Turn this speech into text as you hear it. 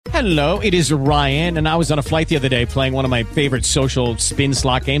Hello, it is Ryan, and I was on a flight the other day playing one of my favorite social spin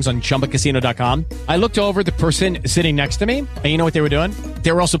slot games on ChumbaCasino.com. I looked over at the person sitting next to me, and you know what they were doing?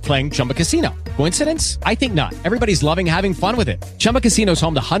 They were also playing Chumba Casino. Coincidence? I think not. Everybody's loving having fun with it. Chumba Casino is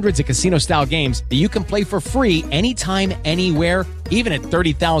home to hundreds of casino-style games that you can play for free anytime, anywhere, even at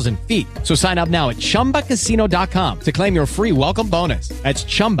 30,000 feet. So sign up now at ChumbaCasino.com to claim your free welcome bonus. That's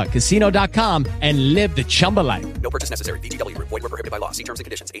ChumbaCasino.com and live the Chumba life. No purchase necessary. VGW. Void were prohibited by law. See terms and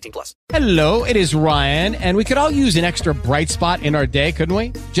conditions. 18+. Hello, it is Ryan, and we could all use an extra bright spot in our day, couldn't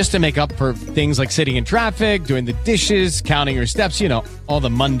we? Just to make up for things like sitting in traffic, doing the dishes, counting your steps, you know, all the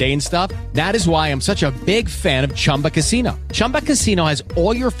mundane stuff. That is why I'm such a big fan of Chumba Casino. Chumba Casino has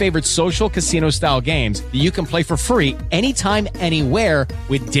all your favorite social casino-style games that you can play for free anytime, anywhere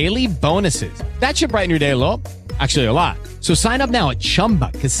with daily bonuses. That should brighten your day a little. Actually, a lot. So sign up now at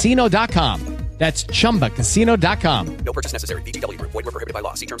ChumbaCasino.com. That's ChumbaCasino.com. No purchase necessary. VGW. Void were prohibited by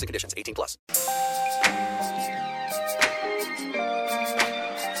law. See terms and conditions. 18+.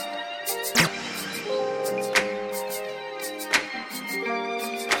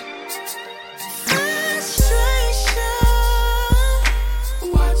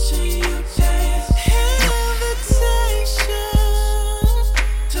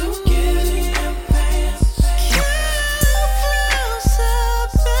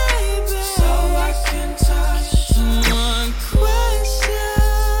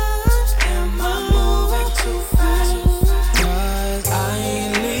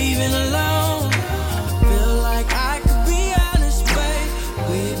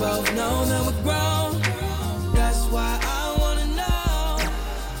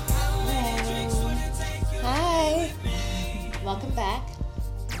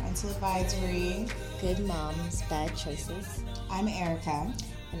 Advisory. Good moms, bad choices. I'm Erica.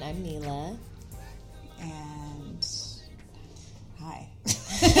 And I'm Milah. And hi.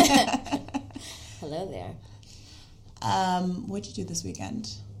 Hello there. What'd you do this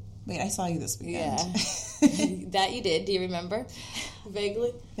weekend? Wait, I saw you this weekend. Yeah. That you did. Do you remember?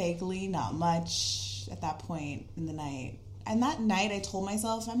 Vaguely? Vaguely, not much at that point in the night. And that night I told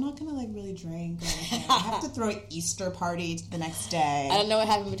myself I'm not going to really drink or anything. I have to throw an Easter party the next day. I don't know what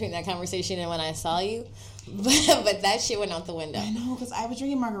happened between that conversation and when I saw you, but that shit went out the window. I know, because I was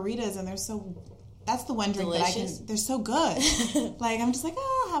drinking margaritas and that's the one drink Delicious. they're so good. Like, I'm just like,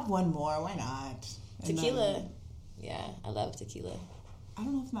 oh, I'll have one more. Why not? And tequila. Yeah, I love tequila. I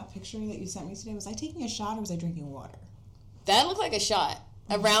don't know if that picture that you sent me today, was I taking a shot or was I drinking water? That looked like a shot.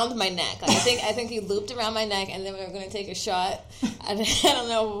 Around my neck. Like, I think you looped around my neck, and then we were going to take a shot. I don't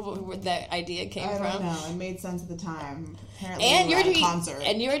know where that idea came from. I don't know. It made sense at the time. Apparently, and we were at a concert.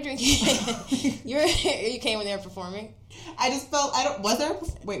 And you were drinking. You came when they were performing. I just felt. Was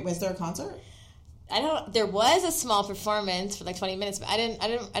there a concert? There was a small performance for like 20 minutes, but I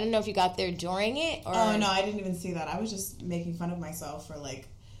didn't know if you got there during it or. Oh no, I didn't even see that. I was just making fun of myself for like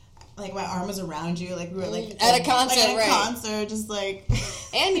my arm was around you, like we were like at a concert, like at a concert, just like.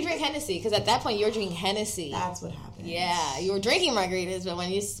 And you drink Hennessy, because at that point you were drinking Hennessy. That's what happened. Yeah, you were drinking margaritas, but when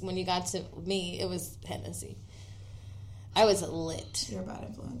you got to me, it was Hennessy. I was lit. You're a bad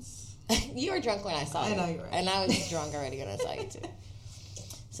influence. You were drunk when I saw you. I know you're right. And I was drunk already when I saw you too.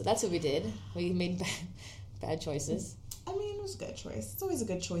 So that's what we did. We made bad choices. I mean, it was a good choice. It's always a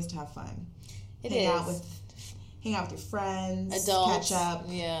good choice to have fun. Hang out with your friends, adults, catch up.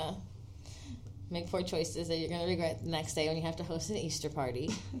 Yeah. Make poor choices that you're going to regret the next day when you have to host an Easter party.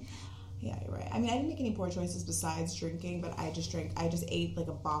 Yeah, you're right. I mean, I didn't make any poor choices besides drinking, but I just ate like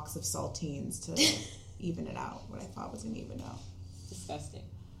a box of saltines to even it out, what I thought was going to even out. Disgusting.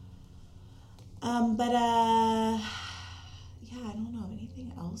 Yeah, I don't know.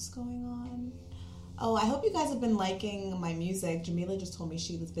 Anything else going on? Oh, I hope you guys have been liking my music. Jamila just told me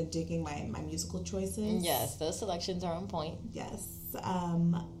she's been digging my musical choices. Yes, those selections are on point. Yes.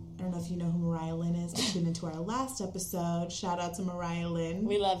 I don't know if you know who Mariah Lynn is, but tune into our last episode. Shout out to Mariah Lynn.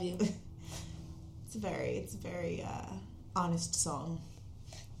 We love you. It's a very honest song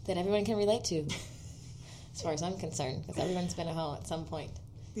that everyone can relate to, as far as I'm concerned, because everyone's been a hoe at some point.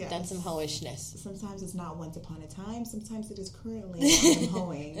 Yes. Done some hoishness. Sometimes it's not once upon a time. Sometimes it is currently I'm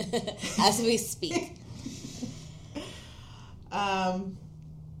hoeing as we speak.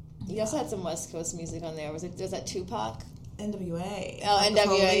 You also had some West Coast music on there. Was that Tupac? NWA. Oh,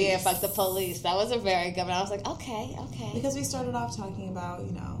 NWA, yeah, fuck the police. That was a very good one. I was like, okay. Because we started off talking about,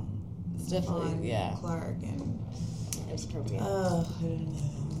 Stephon Clark and... It was appropriate. I don't know.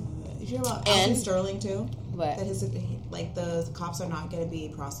 Did you hear about Alton Sterling, too? What? That the cops are not going to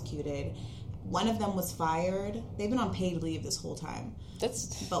be prosecuted. One of them was fired. They've been on paid leave this whole time.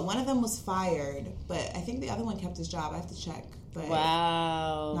 But one of them was fired, but I think the other one kept his job. I have to check. But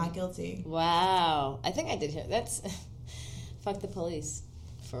wow. Not guilty. Wow. I think I did hear that's fuck the police.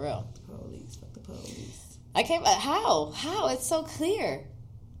 For real. Police, fuck the police. I can't. How? It's so clear.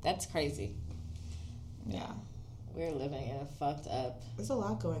 That's crazy. Yeah. We're living in a fucked up. There's a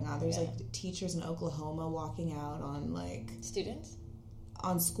lot going on. There's like teachers in Oklahoma walking out on like students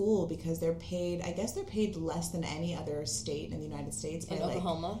on school because they're paid. I guess they're paid less than any other state in the United States. In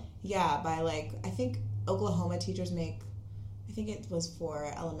Oklahoma. Yeah, by like I think Oklahoma teachers make. I think it was for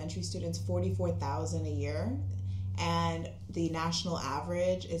elementary students $44,000 a year, and the national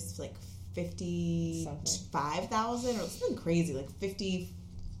average is like 55,000 or something crazy, like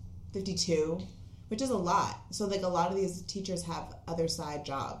 52, which is a lot. So like a lot of these teachers have other side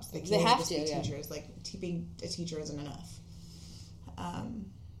jobs. They can't have just to be yeah. teachers. Like being a teacher isn't enough.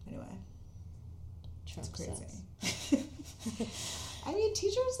 Anyway, Trump it's crazy. I mean,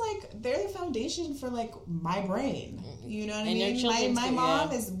 teachers, like, they're the foundation for, like, my brain. You know what I mean? My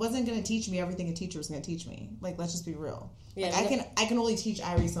mom wasn't going to teach me everything a teacher was going to teach me. Like, let's just be real. Yeah, like, I can only teach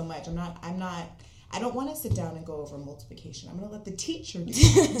Irie so much. I don't want to sit down and go over multiplication. I'm going to let the teacher do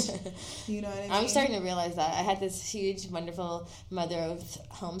it. You know what I mean? I'm starting to realize that. I had this huge, wonderful mother of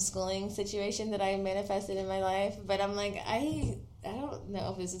homeschooling situation that I manifested in my life. But I'm like, I don't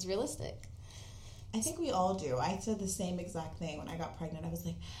know if this is realistic. I think we all do. I said the same exact thing when I got pregnant. I was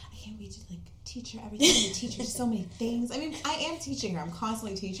like, I can't wait to like teach her everything. Teach her so many things. I mean, I am teaching her. I'm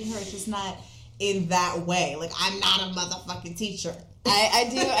constantly teaching her. It's just not in that way. Like, I'm not a motherfucking teacher.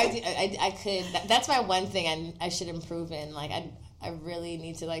 I could. That's my one thing I should improve in. Like, I really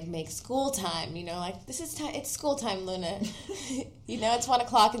need to like make school time. You know, like this is time. It's school time, Luna. You know, it's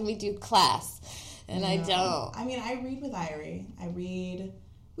 1:00 and we do class, and I don't. I mean, I read with Irie.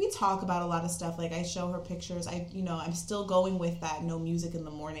 We talk about a lot of stuff. Like, I show her pictures. I'm still going with that no music in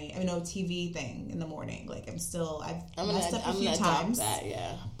the morning. I mean, no TV thing in the morning. Like, I've messed up a few times. That,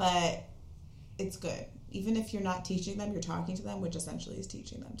 yeah. But it's good. Even if you're not teaching them, you're talking to them, which essentially is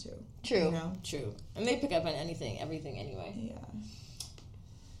teaching them too. True. You know? True. And they pick up on everything anyway.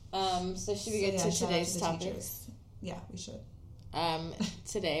 Yeah. So should we get to today's topics? Yeah, we should.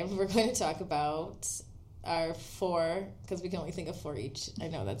 Today we're going to talk about our 4, because we can only think of 4 each. I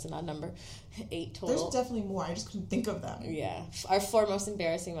know that's an odd number. 8 total. There's definitely more. I just couldn't think of them. Yeah. Our 4 most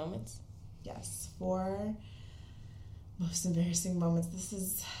embarrassing moments. Yes. 4 most embarrassing moments. This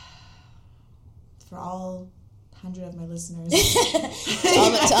is for all 100 of my listeners.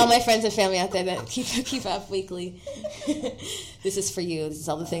 to all my friends and family out there that keep up weekly. This is for you. This is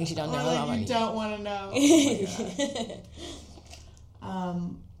all the things you don't know. Or you don't want to know. Oh my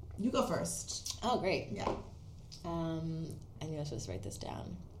God. You go first. Oh, great. Yeah. I knew I was supposed to write this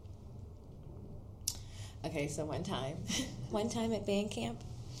down. Okay, so one time at band camp,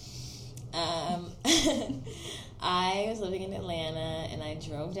 I was living in Atlanta, and I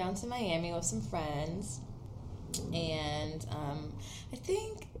drove down to Miami with some friends, and I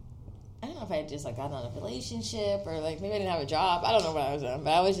don't know if I had just like gotten on a relationship or like maybe I didn't have a job. I don't know what I was doing,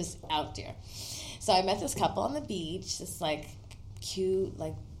 but I was just out there. So I met this couple on the beach, this like cute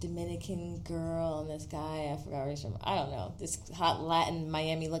like Dominican girl and this guy, I forgot where he's from. I don't know. This hot Latin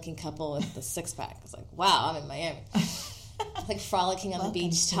Miami looking couple with the 6-pack. I was like, wow, I'm in Miami. Like frolicking on the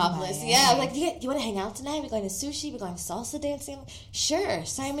beach, topless. Miami. Yeah, I was like, you want to hang out tonight? We're going to sushi. We're going to salsa dancing. Sure,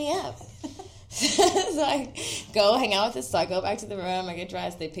 sign me up. So I go hang out with this. So I go back to the room. I get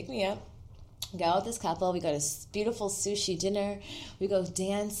dressed. They pick me up. Go out with this couple. We go to beautiful sushi dinner. We go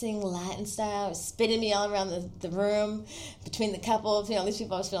dancing Latin style, spinning me all around the room between the couple. You know, these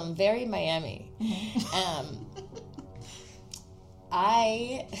people. I was feeling very Miami.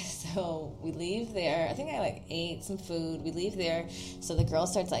 So we leave there. I think I like ate some food. We leave there. So the girl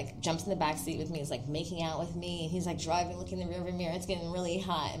starts like jumps in the back seat with me. Is like making out with me. And he's like driving, looking in the rearview mirror. It's getting really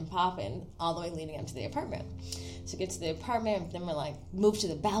hot and popping all the way leading up to the apartment. So we get to the apartment. Then we're like move to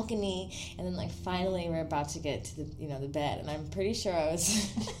the balcony, and then like finally we're about to get to the bed. And I'm pretty sure I was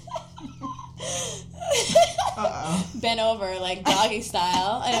bent over like doggy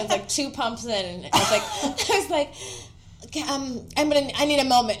style, and it was like 2 pumps in, and I was like. I need a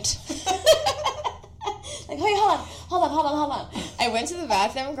moment. Like, hey, hold on. I went to the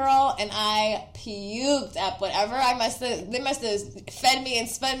bathroom, girl, and I puked up whatever they must have fed me and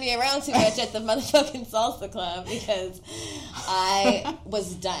spun me around too much at the motherfucking salsa club, because I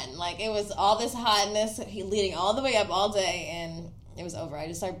was done. Like, it was all this hotness leading all the way up all day, and it was over. I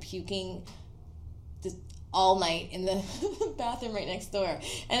just started puking all night in the bathroom right next door,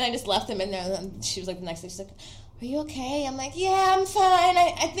 and I just left them in there, and she was like the next day, she's like, are you okay? I'm like, yeah, I'm fine.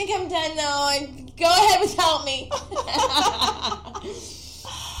 I think I'm done now. Go ahead without me.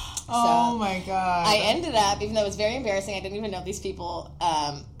 Oh my God. I ended up, even though it was very embarrassing, I didn't even know these people,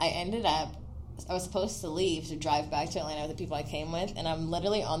 I was supposed to leave to drive back to Atlanta with the people I came with, and I'm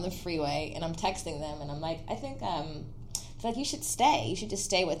literally on the freeway, and I'm texting them, and I'm like, I think, it's like, you should stay. You should just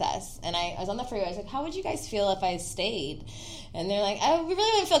stay with us. And I was on the freeway. I was like, how would you guys feel if I stayed? And they're like, oh, we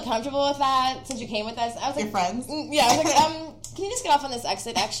really wouldn't feel comfortable with that since you came with us. I was like, your friends? Yeah. I was like, can you just get off on this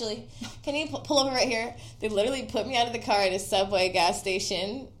exit, actually? Can you pull over right here? They literally put me out of the car at a Subway gas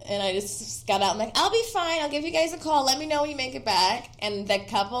station, and I just got out. I'm like, I'll be fine. I'll give you guys a call. Let me know when you make it back. And the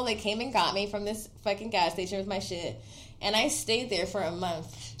couple, they came and got me from this fucking gas station with my shit. And I stayed there for a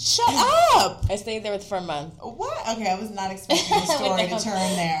month. Shut up! I stayed there for a month. What? Okay, I was not expecting the story to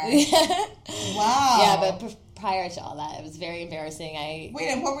turn there. Wow. Yeah, but prior to all that, it was very embarrassing. Wait,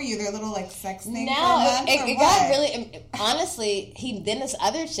 and what were you? Their little, like, sex thing? No, it got really... Honestly, then this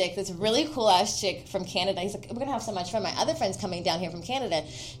other chick, this really cool-ass chick from Canada, he's like, we're going to have so much fun. My other friend's coming down here from Canada.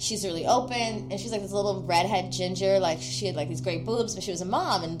 She's really open, and she's like this little redhead ginger. Like, she had, like, these great boobs, but she was a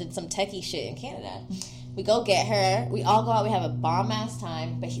mom and did some techie shit in Canada. We go get her. We all go out. We have a bomb-ass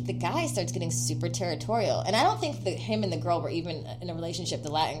time. But the guy starts getting super territorial. And I don't think that him and the girl were even in a relationship,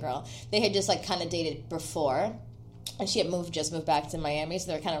 the Latin girl. They had just, like, kind of dated before. And she had just moved back to Miami, so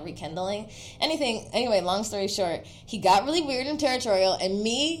they were kind of rekindling. Anyway, long story short, he got really weird and territorial. And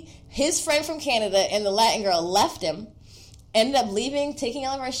his friend from Canada, and the Latin girl left him. Ended up leaving, taking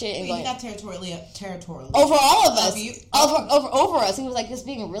all of our shit, and going. He got territorial over all of us. Over us. He was like just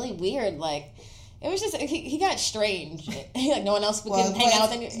being really weird, like. It was just, he got strange. Like, no one else could hang out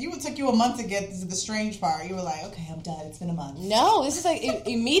with him. It took you a month to get to the strange part. You were like, okay, I'm done. It's been a month. No, this is like,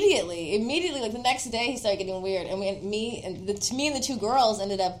 immediately, like the next day he started getting weird. And me and the two girls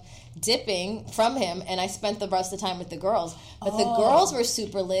ended up dipping from him, and I spent the rest of the time with the girls. But the girls were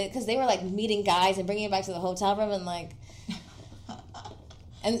super lit, because they were like meeting guys and bringing them back to the hotel room, and like...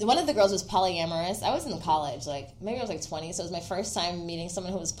 And one of the girls was polyamorous. I was in college, like, maybe I was like 20, so it was my first time meeting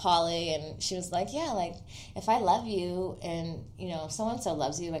someone who was poly, and she was like, yeah, like, if I love you and, you know, so-and-so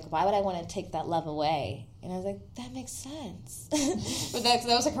loves you, like, why would I want to take that love away? And I was like, that makes sense. But that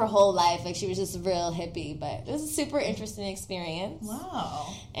was like her whole life. Like, she was just a real hippie, but it was a super interesting experience.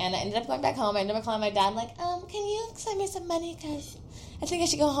 Wow. And I ended up going back home. I ended up calling my dad, like, can you send me some money, because I think I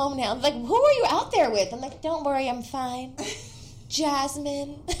should go home now. I'm like, who are you out there with? I'm like, don't worry, I'm fine.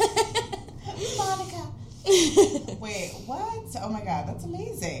 Jasmine. Monica. Wait, what? Oh my God, that's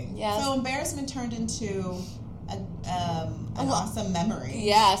amazing. Yeah. So embarrassment turned into an awesome memory.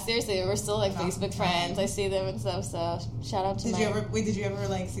 Yeah, seriously, we're still like Facebook friends. I see them and stuff. So shout out to Did you ever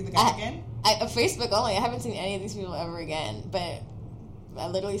like see the guy again? Facebook only. I haven't seen any of these people ever again. But I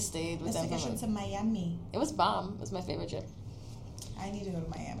literally stayed with them. Let's take a trip to Miami. It was bomb. It was my favorite trip. I need to go to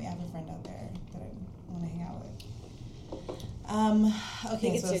Miami. I have a friend out there that I want to hang out with.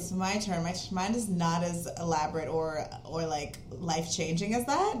 Okay, so it's my turn. Mine is not as elaborate or like life-changing as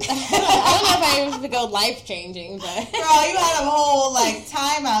that. I don't know if I would go life-changing, but... Girl, you had a whole, like,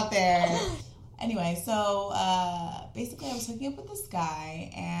 time out there. Anyway, so, basically I was hooking up with this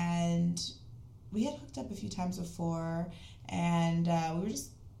guy, and we had hooked up a few times before, and we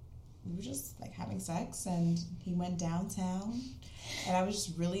were just, like, having sex, and he went downtown, and I was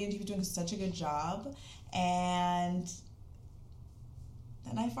just really into, he was doing such a good job, and...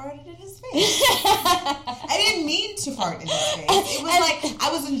 Then I farted in his face. I didn't mean to fart in his face. It was like,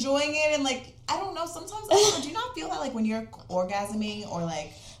 I was enjoying it, and like, I don't know, sometimes, do you not feel that like when you're orgasming or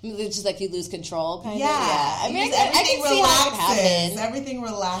like... It's just like you lose control, kind of? Yeah. I mean, everything I can relaxes. See how it happen. Everything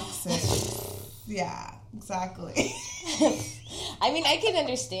relaxes. Yeah, exactly. I mean, I can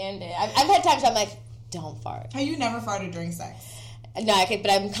understand it. I've had times where I'm like, don't fart. Have you never farted during sex? No,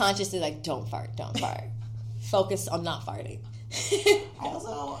 but I'm consciously like, don't fart. Focus on not farting.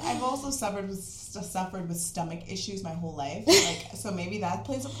 I've also suffered with stomach issues my whole life. Like, so maybe that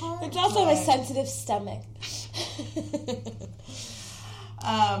plays a part. It's also a sensitive stomach.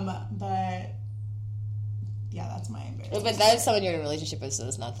 But yeah, that's my embarrassment. But that's someone you're in a relationship with, so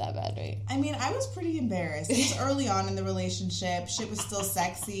it's not that bad, right? I mean, I was pretty embarrassed. It was early on in the relationship. Shit was still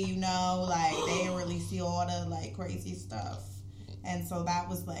sexy, you know. Like, they didn't really see all the like crazy stuff. And so that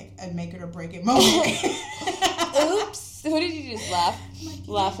was like a make it or break it moment. Oops. Who did you just laugh?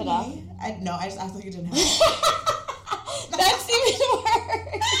 Laugh it off? I just acted like it didn't happen. That's even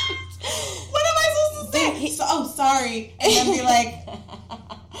worse. What am I supposed to say? Sorry. And then be like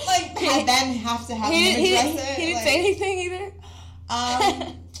have to have him address it. He didn't say anything either?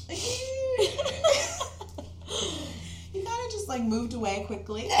 He kind of just like moved away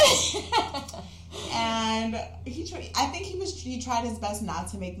quickly. And he tried his best not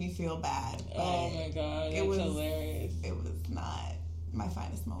to make me feel bad. Oh my God, that's hilarious. It was not my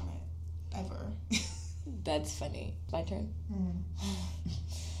finest moment ever. That's funny. My turn? I'm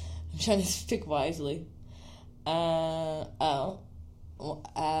trying to pick wisely.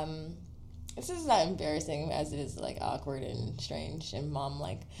 This is not embarrassing as it is, like, awkward and strange. And Mom,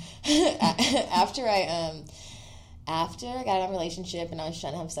 like, after I got in a relationship and I was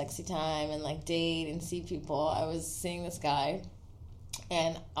trying to have sexy time and, like, date and see people, I was seeing this guy.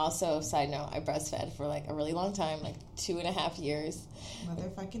 And also, side note, I breastfed for, like, a really long time, like 2.5 years.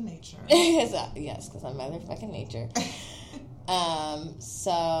 Motherfucking nature. Yes, because I'm motherfucking nature.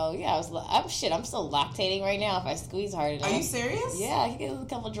 So, yeah, I'm still lactating right now if I squeeze hard enough. Are you serious? Yeah, I can get a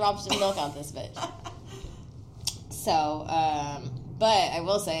couple drops of milk out this bitch. So, but I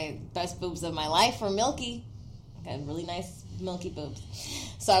will say, best boobs of my life were milky. I got really nice milky boobs.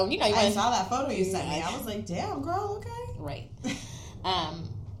 So, you know, I saw that photo you sent me. I was like, damn, girl, okay. Right.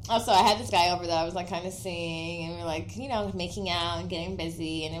 Also, I had this guy over that I was, like, kind of seeing, and we were, like, you know, making out and getting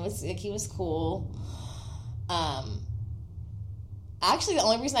busy, and it was, like, he was cool. Actually, the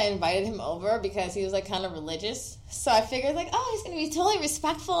only reason I invited him over because he was, like, kind of religious. So I figured, like, oh, he's going to be totally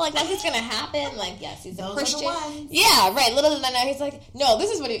respectful. Like, nothing's going to happen. Like, yes, he's a Christian. Are the ones. Yeah, right. Little did I know. He's like, no, this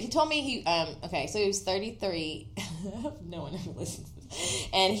is what he told me. Okay, so he was 33. No one ever listens to this.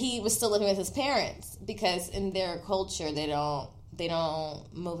 And he was still living with his parents because in their culture, they don't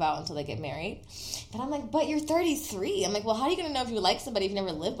move out until they get married. But I'm like, but you're 33. I'm like, well, how are you going to know if you like somebody if you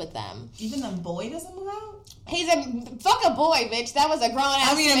never lived with them? Even the boy doesn't move out? He's fuck a boy, bitch. That was a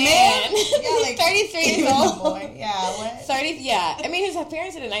grown-ass man. Yeah, like 33 years old. Boy. Yeah, what? 30, yeah. I mean, his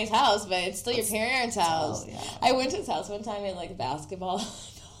parents had a nice house, but it's still your parents' house. Yeah. I went to his house one time and, like, basketball.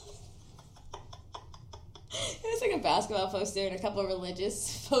 It was like a basketball poster and a couple of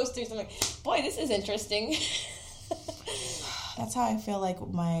religious posters. I'm like, boy, this is interesting. That's how I feel like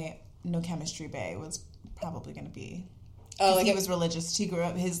my no chemistry bae was probably going to be. Oh, like he was religious. He grew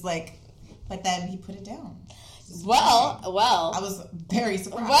up but then he put it down. Well. I was very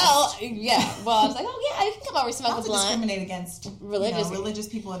surprised. Well, yeah. Well, I was like, oh yeah, you can come over and smoke a blunt. Discriminate against religious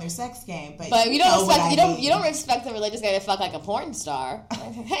people in their sex game, but you don't respect the religious guy to fuck like a porn star.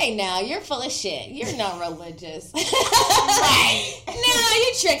 Like, hey, now you're full of shit. You're not religious. Right? No,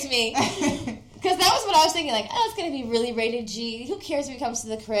 you tricked me. Because that was what I was thinking. Like, oh, it's gonna be really rated G. Who cares if he comes to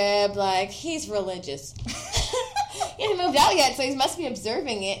the crib? Like, he's religious. He hasn't moved out yet, so he must be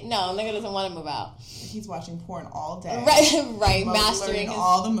observing it. No, nigga doesn't want to move out. He's watching porn all day. Right, mastering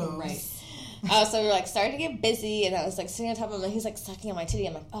all the moves. Right. So we were, like, starting to get busy, and I was, like, sitting on top of him, and he's, like, sucking on my titty.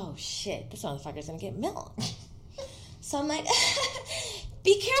 I'm like, oh, shit, this motherfucker's gonna get milk. So I'm like,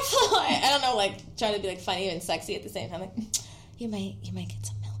 be careful. I don't know, like, trying to be, like, funny and sexy at the same time. Like, you might get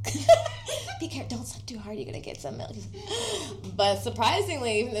some milk. Be careful, don't suck too hard, you're gonna get some milk. But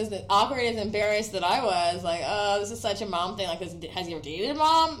surprisingly, even as awkward and embarrassed that I was, like, oh, this is such a mom thing. Like, has he ever dated a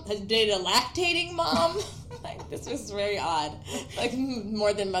mom? Has he dated a lactating mom? Like, this was very odd. Like,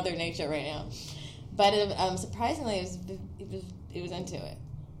 more than Mother Nature right now. But surprisingly, it was into it.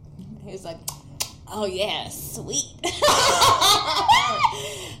 He was like, oh yeah, sweet.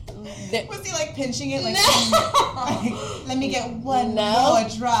 Was he like pinching it? Like, no. Let me get one more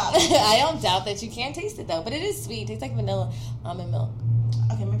drop. I don't doubt that you can't taste it though, but it is sweet. It tastes like vanilla almond milk.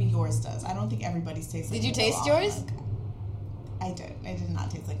 Okay, maybe yours does. I don't think everybody's tastes like Did you taste yours? Milk. I did. I did not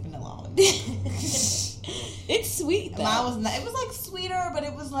taste like vanilla almond milk. It's sweet though. Mine was not. It was like sweeter, but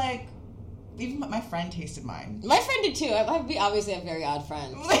it was like. Even my friend tasted mine. My friend did too. I obviously have very odd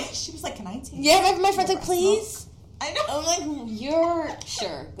friends. She was like, "Can I taste?" Yeah, my friend's like, "Please." Milk? I know. I'm like, "You're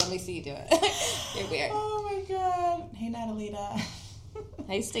sure." Let me see you do it. You're weird. Oh my god. Hey, Natalita.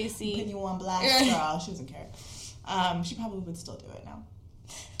 Hey, Stacy. Putting you on blast, girl. She doesn't care. She probably would still do it now.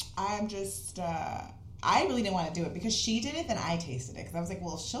 I'm just. I really didn't want to do it because she did it, then I tasted it because I was like,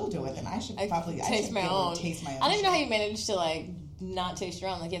 well, if she'll do it, then I should probably taste my own. Taste my own. I don't even know how you managed to like not taste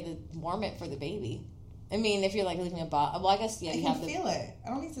your own. Like you have to warm it for the baby. I mean, if you're like leaving a bottle, well, I guess yeah, you have to feel it. I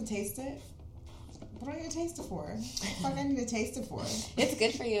don't need to taste it. What do I need to taste it for? What the fuck I need to taste it for? It's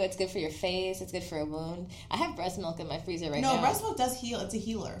good for you. It's good for your face. It's good for a wound. I have breast milk in my freezer right now. No, breast milk does heal. It's a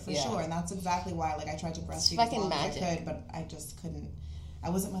healer for sure, and that's exactly why. Like I tried to breastfeed as long as I could, but I just couldn't.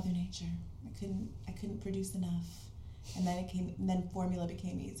 I wasn't Mother Nature. I couldn't produce enough, and then and then formula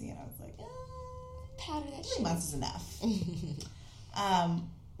became easy, and I was like, powder that 3 months is enough.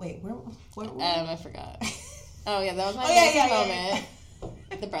 Wait, where I forgot. Oh yeah, that was my moment.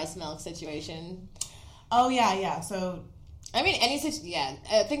 The breast milk situation. Oh yeah. So, I mean, I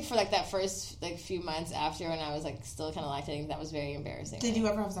think for like that first like few months after when I was like still kind of lactating, that was very embarrassing. Did you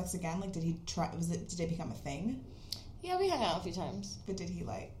ever have sex again? Like, did he try? Did it become a thing? Yeah, we hung out a few times. But did he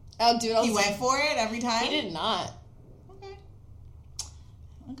like? Oh, dude! He went for it every time. He did not. Okay.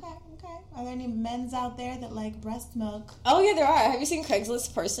 Okay. Are there any men's out there that like breast milk? Oh, yeah, there are. Have you seen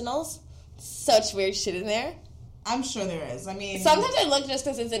Craigslist personals? Such weird shit in there. I'm sure there is. I mean... Sometimes I look just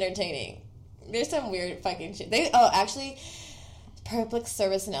because it's entertaining. There's some weird fucking shit. Actually... Public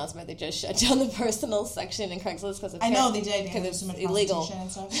service announcement. They just shut down the personal section in Craigslist because I know they did because it's so much illegal.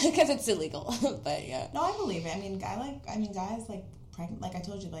 And stuff. Because it's illegal. But yeah. No, I believe it. I mean, guys like pregnant. Like I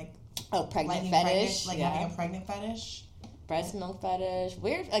told you, like pregnant fetish, having a pregnant fetish, breast milk fetish.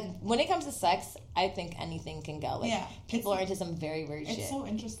 Weird. Like when it comes to sex, I think anything can go. Like people are into some very weird shit. It's so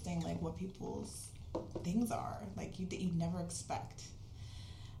interesting, like what people's things are, like that you'd never expect.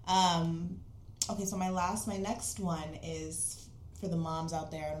 Okay, so my next one is. For the moms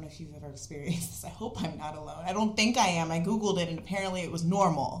out there, I don't know if you've ever experienced this. I hope I'm not alone. I don't think I am. I Googled it and apparently it was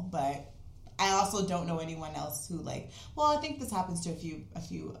normal, but I also don't know anyone else who I think this happens to a few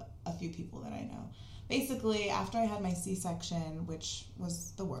people that I know. Basically, after I had my C-section, which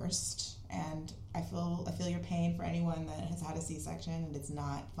was the worst, and I feel your pain for anyone that has had a C-section, and it's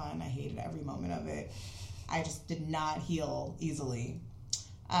not fun. I hated every moment of it. I just did not heal easily.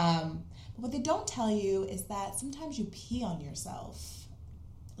 But what they don't tell you is that sometimes you pee on yourself.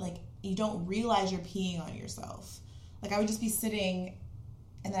 Like, you don't realize you're peeing on yourself. Like, I would just be sitting,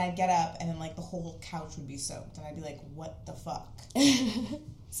 and then I'd get up, and then, like, the whole couch would be soaked. And I'd be like, what the fuck?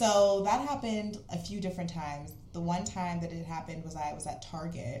 So that happened a few different times. The one time that it happened was I was at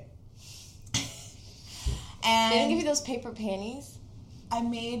Target. And they didn't give you those paper panties? I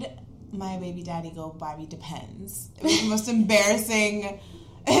made my baby daddy go buy me Depends. It was the most embarrassing...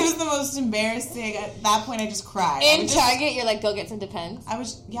 It was the most embarrassing. At that point, I just cried. In Target, you're like, go get some Depends? I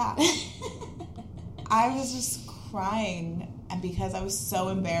was just crying, and because I was so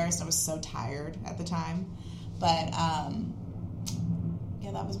embarrassed, I was so tired at the time. But,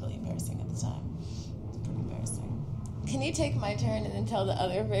 that was really embarrassing at the time. It was pretty embarrassing. Can you take my turn and then tell the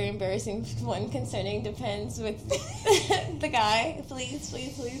other very embarrassing one concerning Depends with the guy? Please.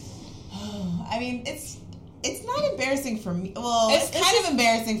 I mean, it's not embarrassing for me. Well, it's kind of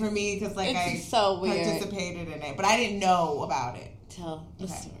embarrassing for me because, like, I participated in it, but I didn't know about it. Tell the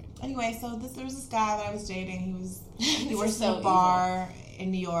story. Anyway, so there was this guy that I was dating. He worked in a bar in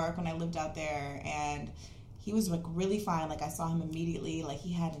New York when I lived out there, and he was, like, really fine. Like, I saw him immediately. Like,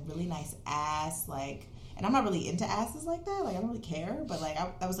 he had a really nice ass, like, and I'm not really into asses like that. Like, I don't really care, but, like,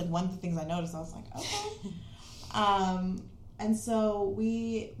 that was, like, one of the things I noticed. I was like, okay. And so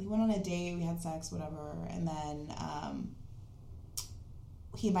we went on a date, we had sex, whatever, and then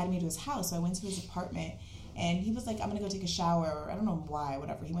he invited me to his house, so I went to his apartment, and he was like, I'm going to go take a shower, I don't know why,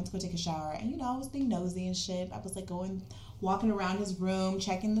 whatever. He went to go take a shower, and, I was being nosy and shit. I was, like, walking around his room,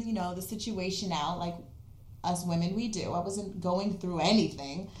 checking, the situation out, like us women, we do. I wasn't going through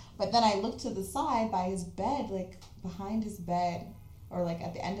anything, but then I looked to the side by his bed, like, behind his bed, or, like,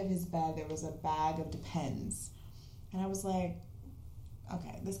 at the end of his bed, there was a bag of Depends. And I was like,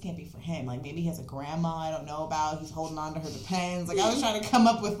 okay, this can't be for him. Like, maybe he has a grandma I don't know about. He's holding on to her Depends. Like, I was trying to come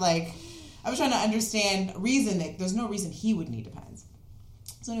up with, I was trying to understand reason that there's no reason he would need Depends.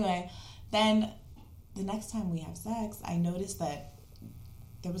 So anyway, then the next time we have sex, I noticed that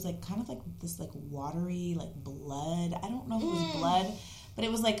there was, kind of this, watery, blood. I don't know if it was blood, but it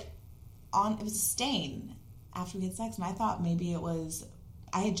was, it was a stain after we had sex. And I thought maybe it was...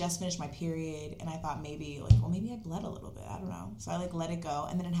 I had just finished my period, and I thought maybe I bled a little bit. I don't know. So I, let it go,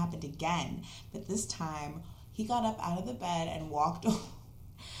 and then it happened again. But this time, he got up out of the bed and walked over.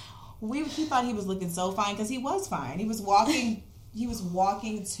 He thought he was looking so fine, because he was fine. He was walking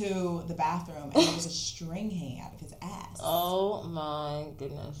to the bathroom, and there was a string hanging out of his ass. Oh, my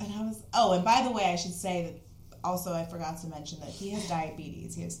goodness. And and by the way, I should say that also I forgot to mention that he has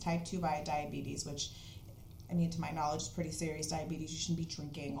diabetes. He has type 2 diabetes, which... I mean, to my knowledge, it's pretty serious diabetes. You shouldn't be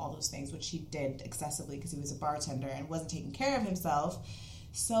drinking, all those things, which he did excessively because he was a bartender and wasn't taking care of himself.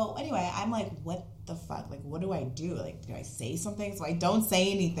 So anyway, I'm like, what the fuck? Like, what do I do? Like, do I say something? So I don't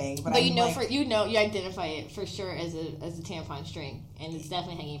say anything. But you identify it for sure as a tampon string, and it's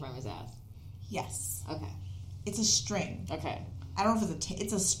definitely hanging from his ass. Yes. Okay. It's a string. Okay. I don't know if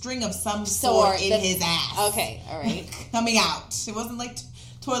it's a string of some sort in his ass. Okay. All right. Coming out. It wasn't like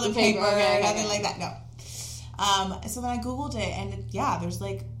toilet paper or nothing like that. No. So then I Googled it, and there's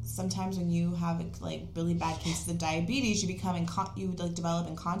sometimes when you have really bad cases of diabetes, you become develop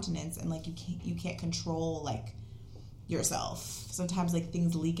incontinence, and you can't control yourself. Sometimes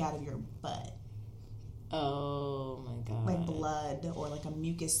things leak out of your butt. Oh my god! Like blood or a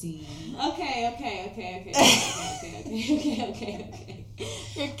mucusy. Okay.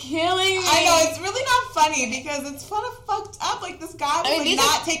 You're killing me. I know, it's really not funny because it's kind of fucked up. This guy was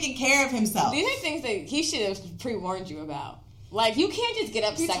not taking care of himself. These are things that he should have pre-warned you about. Like, you can't just get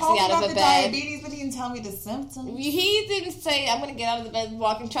up you sexy out of the bed. Diabetes, but he didn't tell me the symptoms. He didn't say, I'm going to get out of the bed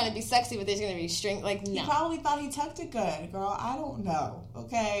walking, trying to be sexy, but there's going to be strength. Like, no. He probably thought he tucked it good, girl. I don't know,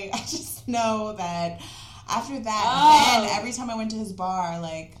 okay? I just know that after that, then every time I went to his bar,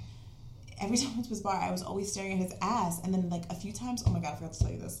 I was always staring at his ass. And then, like, a few times, oh my God, I forgot to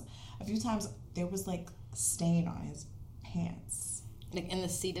tell you this. A few times, there was, like, stain on his pants. Like, in the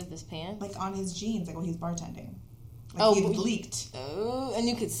seat of his pants? Like, on his jeans, like, when he's bartending. Like, he leaked. Oh, and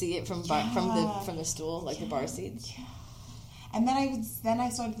you could see it from the stool, like the bar seats. Yeah. And then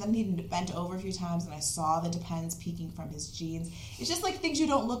he bent over a few times, and I saw the Depends peeking from his jeans. It's just like things you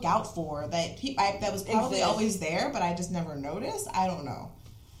don't look out for that was probably always there, but I just never noticed. I don't know,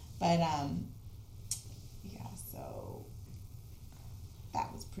 but yeah. So that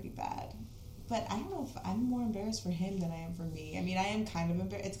was pretty bad. But I don't know if I'm more embarrassed for him than I am for me. I mean, I am kind of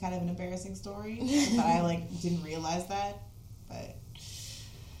embarrassed. It's kind of an embarrassing story, but I didn't realize that. But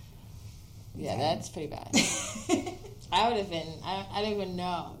yeah, that's pretty bad. I would have been. I don't even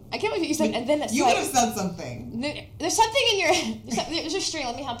know. I can't believe you said. And then you would have said something. There's something in your. There's a string.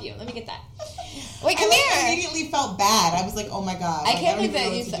 Let me help you. Let me get that. Wait, come here. I immediately felt bad. I was like, oh my God. I can't believe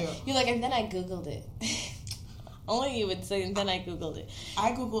that you said. You're like, and then I Googled it. Only you would say, and then I Googled it.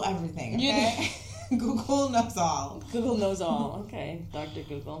 I Google everything, okay? Google knows all. Google knows all. Okay, Dr.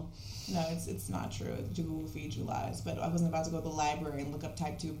 Google. No, it's not true. Google feeds you lies. But I wasn't about to go to the library and look up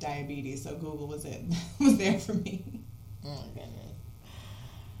type 2 diabetes, so Google was there for me. Oh, my goodness.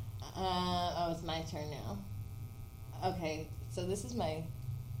 It's my turn now. Okay, so this is my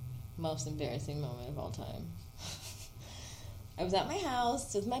most embarrassing moment of all time. I was at my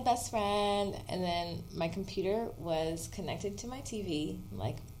house with my best friend, and then my computer was connected to my TV,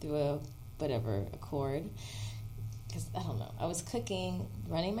 like through a cord. Because, I don't know, I was cooking,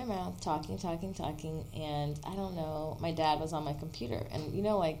 running my mouth, talking, and I don't know, my dad was on my computer. And you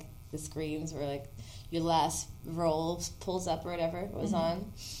know, like, the screens where, like, your last roll pulls up or whatever was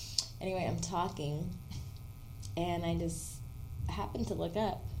on. Anyway, I'm talking, and I just happened to look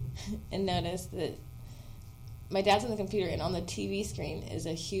up and notice that my dad's on the computer, and on the TV screen is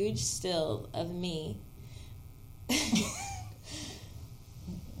a huge still of me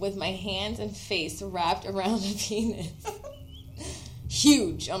with my hands and face wrapped around a penis.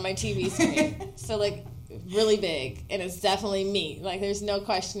 Huge on my TV screen. So, like, really big. And it's definitely me. Like, there's no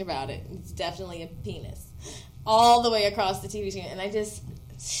question about it. It's definitely a penis. All the way across the TV screen. And I just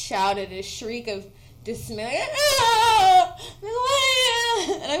shouted a shriek of dismay.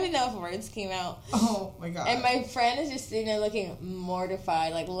 I don't even know if words came out. Oh my God. And my friend is just sitting there looking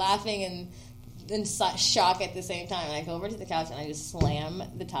mortified, like laughing and in shock at the same time. And I go over to the couch and I just slam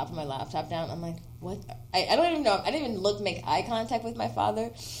the top of my laptop down. I'm like, what? I don't even know. I didn't even make eye contact with my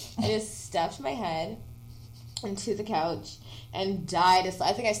father. I just stuffed my head into the couch and died.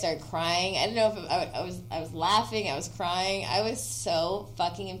 I think I started crying. I don't know if I was laughing, I was crying. I was so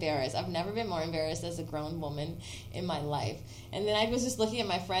fucking embarrassed. I've never been more embarrassed as a grown woman in my life. And then I was just looking at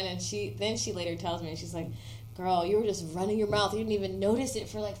my friend, and she later tells me, she's like, girl, you were just running your mouth. You didn't even notice it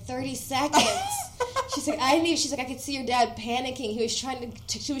for like 30 seconds. She's like, I could see your dad panicking. She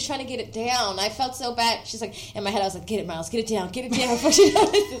was trying to get it down. I felt so bad. She's like, in my head, I was like, get it, Miles, get it down before she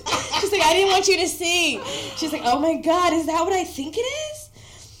notices. She's like, I didn't want you to see. She's like, oh my God, is that what I think it is?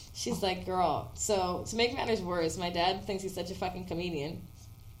 She's like, girl. So to make matters worse, my dad thinks he's such a fucking comedian.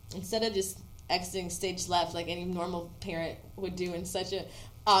 Instead of just exiting stage left like any normal parent would do in such an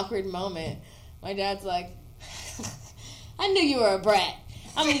awkward moment, my dad's like, I knew you were a brat.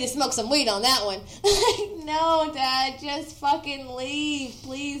 I'm going to smoke some weed on that one. Like, no, Dad, just fucking leave.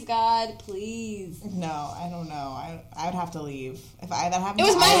 Please, God, please. No, I don't know. I would have to leave. If that happened it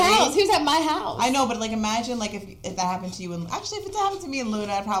was my house. He was at my house. I know, but, like, imagine, like, if that happened to you. And actually, if it happened to me and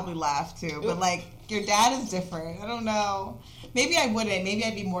Luna, I'd probably laugh, too. But, like, your dad is different. I don't know. Maybe I wouldn't. Maybe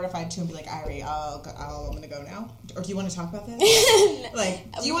I'd be mortified, too, and be like, Irie, I'm going to go now. Or do you want to talk about this? Like,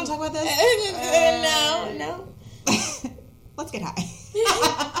 do you want to talk about this? No. Let's get high.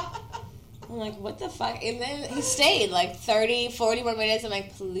 I'm like, what the fuck? And then he stayed like 30, 40 more minutes. I'm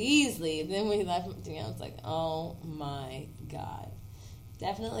like, please leave. Then when he left, I was like, oh my God.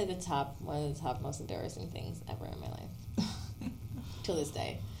 Definitely one of the top most embarrassing things ever in my life. Till this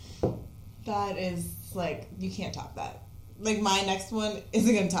day. That is, like, you can't top that. Like, my next one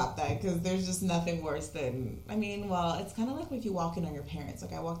isn't going to top that because there's just nothing worse than, it's kind of like if you walk in on your parents.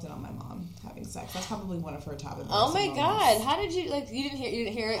 Like, I walked in on my mom having sex. That's probably one of her top embarrassing Oh, my moments. God. How did you, like, you didn't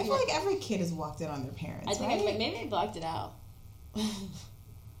hear it? I feel like every kid has walked in on their parents, I think maybe I blocked it out.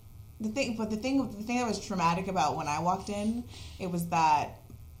 The thing that was traumatic about when I walked in, it was that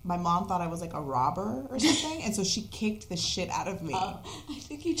my mom thought I was like a robber or something, and so she kicked the shit out of me. I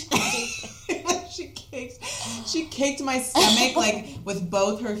think you tried. She kicked my stomach like with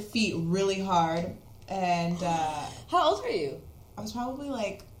both her feet really hard. And how old were you? I was probably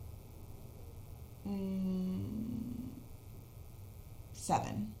like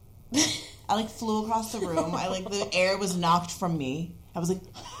 7. I like flew across the room. The air was knocked from me. I was like,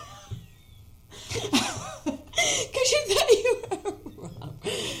 because you thought you were wrong.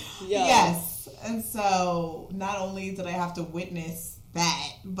 Yes. And so not only did I have to witness that,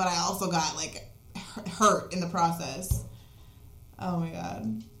 but I also got like hurt in the process. Oh my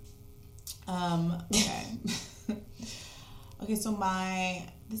god. Okay. Okay, so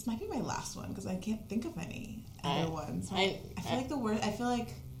this might be my last one because I can't think of any other ones. I feel like the word. I feel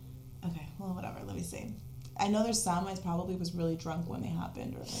like. Okay, well, whatever. Let me see. I know there's some I probably was really drunk when they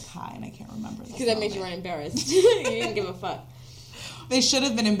happened or like high, and I can't remember. Because that made you weren't embarrassed. You didn't give a fuck. They should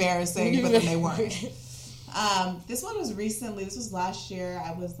have been embarrassing, but then they weren't. This one was recently. This was last year.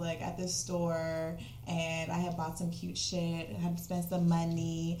 I was like at this store and I had bought some cute shit and had spent some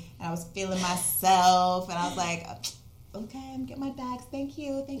money and I was feeling myself and I was like, okay, I'm getting my bags. Thank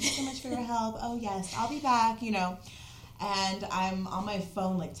you so much for your help. Oh yes, I'll be back. And I'm on my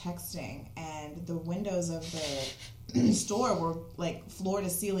phone like texting, and the windows of the store were like floor to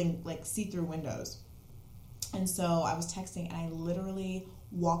ceiling, like see-through windows. And so I was texting and I literally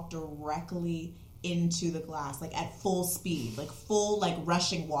walked directly into the glass, like at full speed, like full like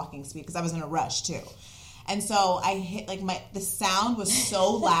rushing walking speed, because I was in a rush too. And so I hit like the sound was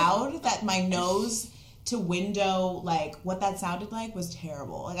so loud that my nose to window, like what that sounded like was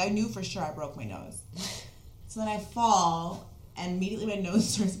terrible. Like I knew for sure I broke my nose. So then I fall and immediately my nose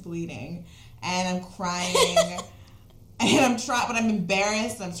starts bleeding and I'm crying and but I'm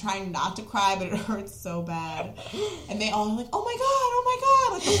embarrassed. I'm trying not to cry, but it hurts so bad. And they all are like, oh my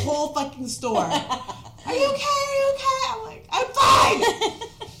God, like the whole fucking store. Are you okay? I'm like, I'm fine.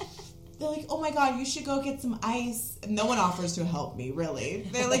 They're like, oh my God, you should go get some ice. And no one offers to help me, really.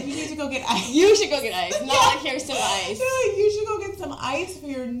 They're like, you need to go get ice. You should go get ice. Not like, here's some ice. They're like, you should go get some ice for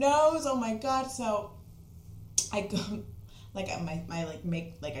your nose. Oh my God. So I go, like,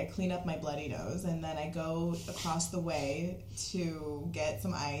 I clean up my bloody nose, and then I go across the way to get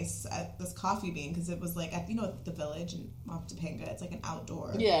some ice at this Coffee Bean, because it was like, at the Village in Topanga, it's like an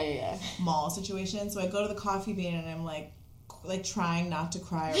outdoor mall situation. So I go to the Coffee Bean, and I'm like trying not to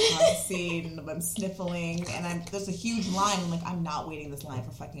cry across the seat, and I'm sniffling, and there's a huge line. I'm like, I'm not waiting this line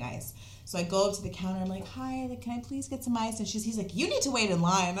for fucking ice. So I go up to the counter. I'm like, hi, like, can I please get some ice? And he's like, you need to wait in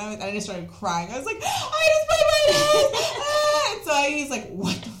line. And I just started crying. I was like, I just put my nose. And so he's like,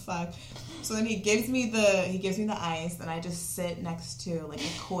 what the fuck? So then he gives me the ice, and I just sit next to like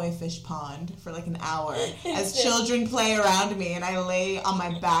a koi fish pond for like an hour as children play around me, and I lay on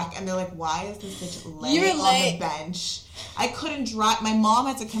my back, and they're like, why is this bitch laying on the bench? I couldn't drive. My mom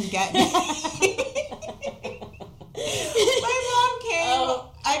had to come get me. My mom came.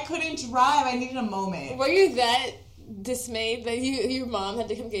 I couldn't drive. I needed a moment. Were you that dismayed that your mom had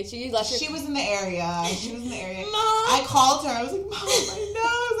to come get you? She was in the area. Mom! I called her. I was like, Mom, my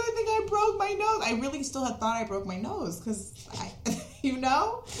nose. I think I broke my nose. I really still had thought I broke my nose because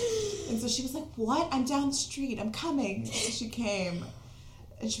And so she was like, what? I'm down the street. I'm coming. So she came.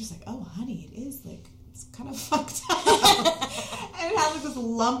 And she was like, oh, honey, it is like, it's kind of fucked up. And it had like this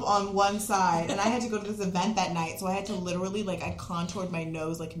lump on one side, and I had to go to this event that night, so I had to literally I contoured my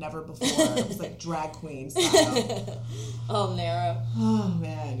nose like never before. It was like drag queen style. Oh, narrow. Oh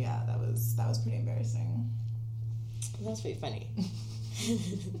man, yeah, that was pretty embarrassing. That's pretty funny.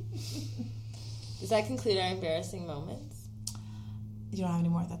 Does that conclude our embarrassing moments? You don't have any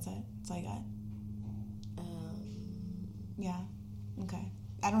more? That's it? That's all you got? Yeah. Okay.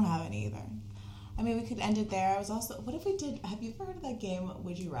 I don't have any either. I mean, we could end it there. What if we did, have you ever heard of that game,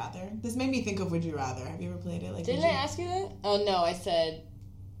 Would You Rather? This made me think of Would You Rather. Have you ever played it? Didn't I ask you that? Oh, no, I said,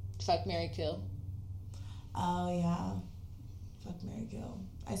 fuck, marry, kill. Oh, yeah. Fuck, marry, kill.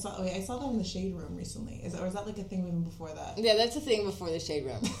 I saw that in the Shade Room recently. Or is that like a thing even before that? Yeah, that's a thing before the Shade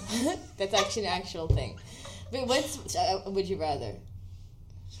Room. That's actually an actual thing. But what's, Would You Rather?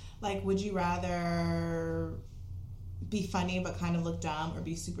 Like, would you rather be funny but kind of look dumb, or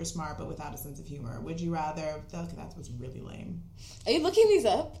be super smart but without a sense of humor? Would you rather... Okay, that was really lame. Are you looking these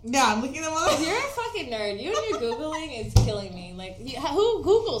up? Yeah, I'm looking them up. You're a fucking nerd. You and your Googling is killing me. Like, who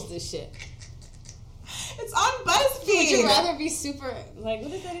Googles this shit? It's on BuzzFeed. Would you rather be super... Like,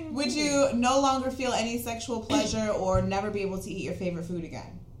 what does that even mean? Would you no longer feel any sexual pleasure or never be able to eat your favorite food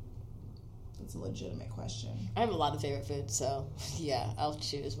again? it's a legitimate question. I have a lot of favorite foods, so yeah, I'll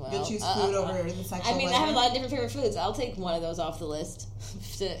choose one. You'll choose food over the sexual pleasure? I have a lot of different favorite foods. I'll take one of those off the list.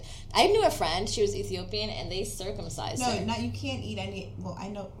 I knew a friend, she was Ethiopian, and they circumcised her. No, you can't eat any, well, I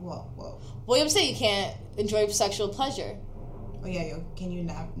know, whoa. Well, you say you can't enjoy sexual pleasure. Oh, yeah, can you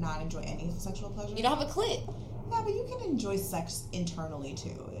not enjoy any sexual pleasure? You don't have a clit. Yeah, but you can enjoy sex internally,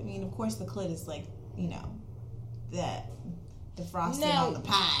 too. I mean, of course, the clit is like, the frosting on the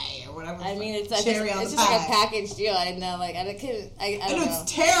pie or whatever. I mean, it's cherry just, on it's the just pie. like a packaged deal. I know, like I don't know. It's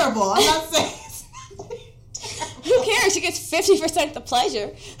terrible. I'm not saying. Who cares? She gets 50% the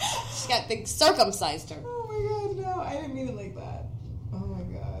pleasure. They circumcised her. Oh my god, no! I didn't mean it like that. Oh my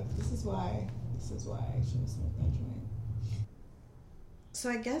god, this is why I should have smoked that joint. So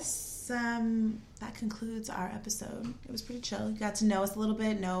I guess that concludes our episode. It was pretty chill. You got to know us a little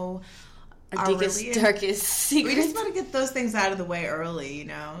bit. Know our deepest, darkest secrets. We just want to get those things out of the way early,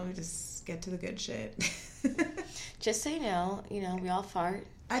 We just get to the good shit. Just so you know, we all fart.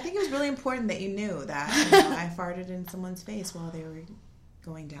 I think it was really important that you knew that I farted in someone's face while they were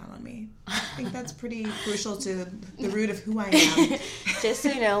going down on me. I think that's pretty crucial to the root of who I am. Just so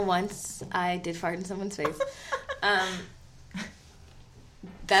you know, once I did fart in someone's face.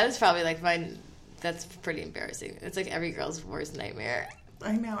 That is probably that's pretty embarrassing. It's like every girl's worst nightmare.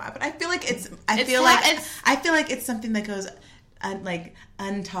 I know, but I feel like I feel like it's something that goes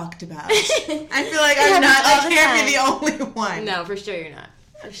untalked about. I feel like I can't be the only one. No, for sure you're not.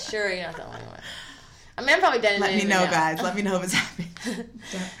 For sure you're not the only one. I mean, I'm probably dead. Let me know, guys. Let me know if it's happening.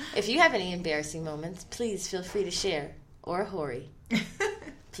 If you have any embarrassing moments, please feel free to share. Or a Hori.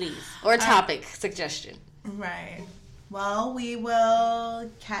 Please. Or a topic suggestion. Right. Well, we will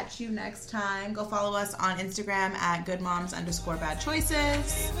catch you next time. Go follow us on Instagram at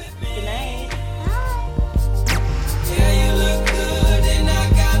goodmoms_badchoices. Good night. Bye. Yeah, you look